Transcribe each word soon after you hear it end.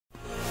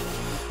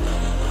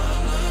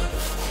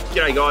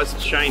G'day guys,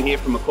 it's Shane here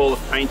from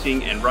McAuliffe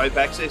Painting and Rope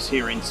Access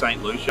here in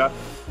St Lucia,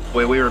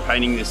 where we were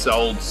painting this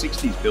old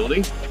 60s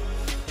building,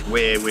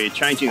 where we're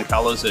changing the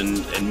colours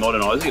and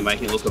modernising it,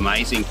 making it look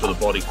amazing for the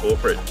body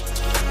corporate.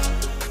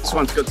 This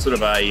one's got sort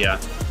of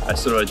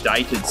a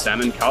dated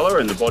salmon colour,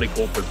 and the body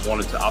corporate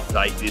wanted to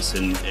update this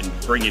and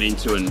bring it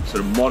into and sort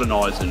of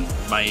modernise and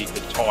make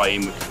it tie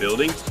in with the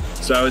building.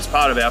 So as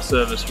part of our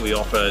service, we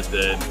offer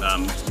the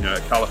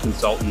a colour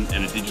consultant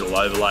and a digital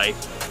overlay,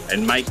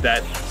 and make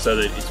that so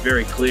that it's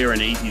very clear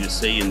and easy to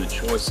see, and the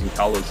choice in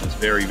colours is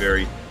very,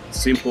 very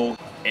simple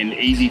and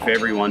easy for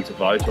everyone to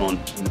vote on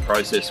in the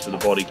process for the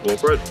body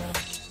corporate.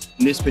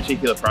 In this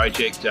particular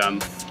project,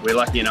 we're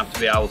lucky enough to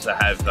be able to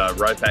have a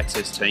rope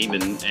access team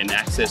and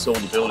access all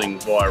the building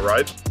via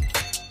rope.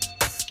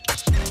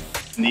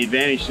 And the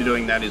advantage to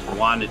doing that is,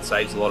 one, it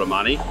saves a lot of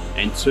money,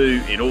 and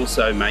two, it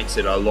also makes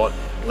it a lot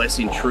less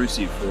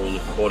intrusive for all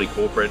the body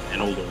corporate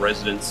and all the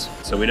residents.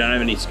 So we don't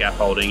have any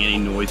scaffolding, any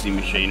noisy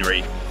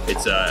machinery.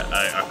 It's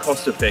a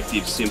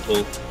cost-effective,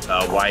 simple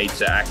way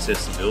to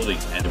access the building,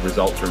 and the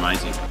results are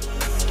amazing.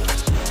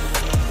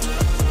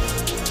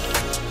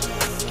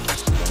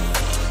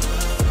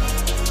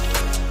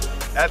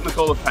 At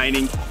McAuliffe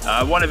Painting,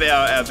 one of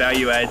our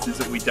value adds is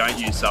that we don't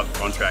use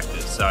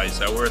subcontractors.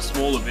 So we're a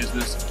smaller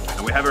business,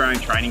 and we have our own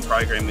training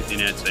program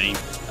within our team.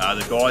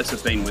 The guys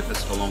have been with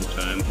us for long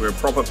term. We're a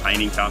proper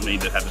painting company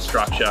that have a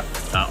structure.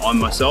 I'm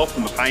myself,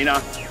 I'm a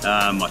painter.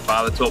 My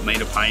father taught me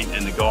to paint,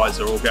 and the guys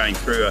are all going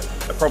through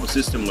a proper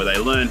system where they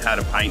learn how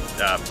to paint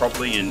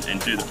properly and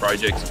do the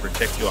projects to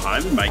protect your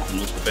home and make them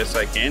look the best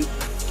they can.